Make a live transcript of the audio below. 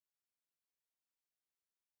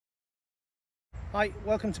Hi,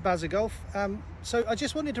 welcome to Bazza Golf. So I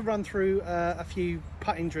just wanted to run through a few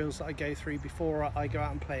putting drills that I go through before I go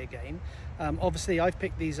out and play a game. Obviously I've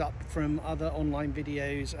picked these up from other online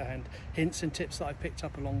videos and hints and tips that I've picked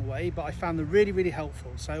up along the way, but I found them really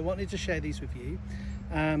helpful, so I wanted to share these with you.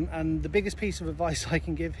 And the biggest piece of advice I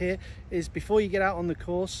can give here is before you get out on the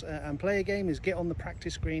course and play a game is get on the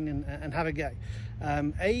practice green and have a go.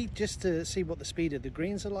 Just to see what the speed of the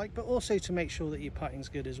greens are like, but also to make sure that your putting's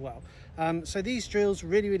good as well. So these drills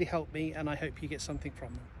really help me, and I hope you get something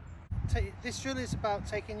from them. This drill is about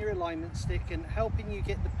taking your alignment stick and helping you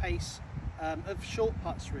get the pace of short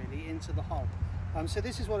putts really into the hole. So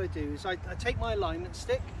this is what I do, is I take my alignment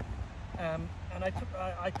stick and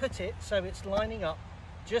I put it so it's lining up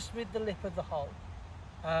just with the lip of the hole.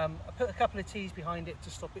 I put a couple of tees behind it to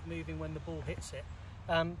stop it moving when the ball hits it.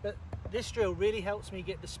 But this drill really helps me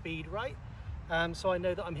get the speed right, so I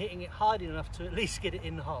know that I'm hitting it hard enough to at least get it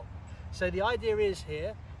in the hole. So the idea is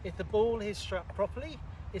here, if the ball is struck properly,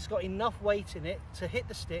 it's got enough weight in it to hit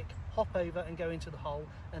the stick, hop over and go into the hole,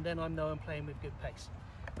 and then I know I'm playing with good pace.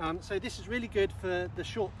 So this is really good for the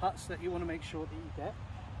short putts that you want to make sure that you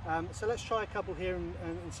get. So let's try a couple here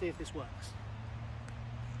and see if this works.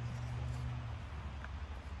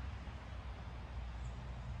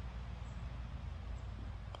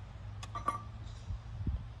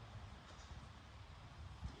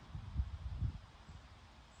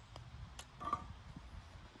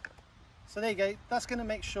 So there you go. That's going to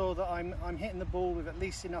make sure that I'm hitting the ball with at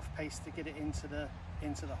least enough pace to get it into the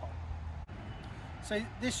hole. So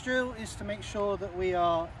this drill is to make sure that we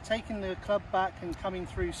are taking the club back and coming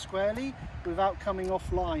through squarely without coming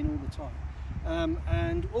offline all the time.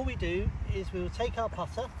 And all we do is we'll take our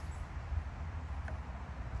putter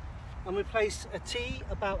and we place a tee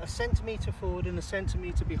about 1 centimetre forward and 1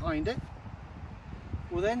 centimetre behind it.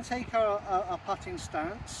 We'll then take our putting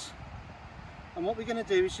stance. And what we're going to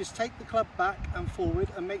do is just take the club back and forward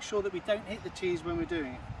and make sure that we don't hit the tees when we're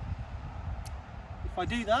doing it. If I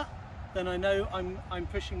do that, then I know I'm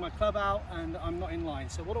pushing my club out and I'm not in line.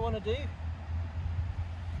 So what I want to do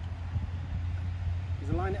is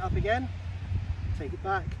align it up again, take it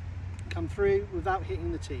back, come through without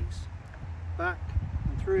hitting the tees. Back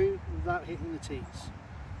and through without hitting the tees.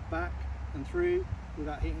 Back and through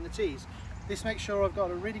without hitting the tees. This makes sure I've got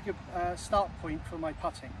a really good start point for my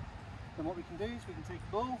putting. Then what we can do is we can take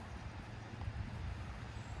the ball,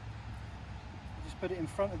 just put it in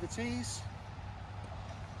front of the tees,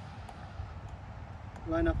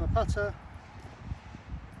 line up our putter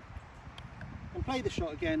and play the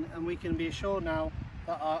shot again, and we can be assured now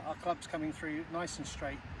that our club's coming through nice and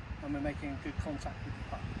straight and we're making good contact with the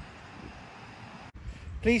putt.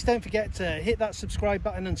 Please don't forget to hit that subscribe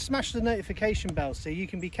button and smash the notification bell so you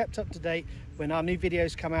can be kept up to date when our new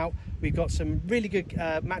videos come out. We've got some really good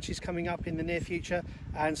matches coming up in the near future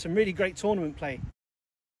and some really great tournament play.